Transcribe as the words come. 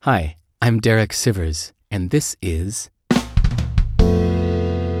Hi, I'm Derek Sivers, and this is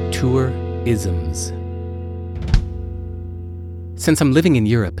Tour-isms. Since I'm living in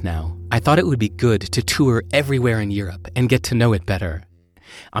Europe now, I thought it would be good to tour everywhere in Europe and get to know it better.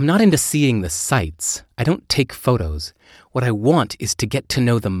 I'm not into seeing the sights. I don't take photos. What I want is to get to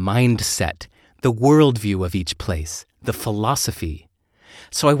know the mindset, the worldview of each place, the philosophy.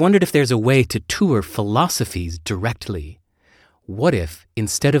 So I wondered if there's a way to tour philosophies directly. What if,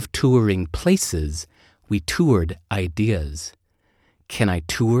 instead of touring places, we toured ideas? Can I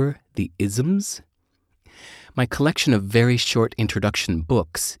tour the isms? My collection of very short introduction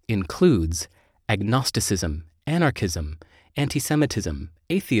books includes agnosticism, anarchism, anti-Semitism,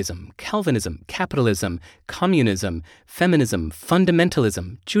 atheism, Calvinism, capitalism, communism, feminism,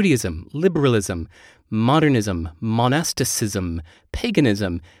 fundamentalism, Judaism, liberalism, modernism, monasticism,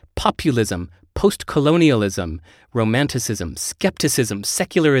 paganism, populism, post-colonialism, romanticism, skepticism,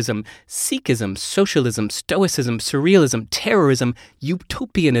 secularism, Sikhism, socialism, stoicism, surrealism, terrorism,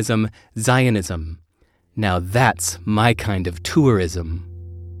 utopianism, Zionism. Now that's my kind of tourism.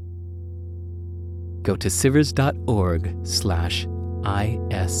 Go to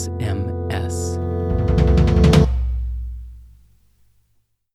sivers.org/ISMS.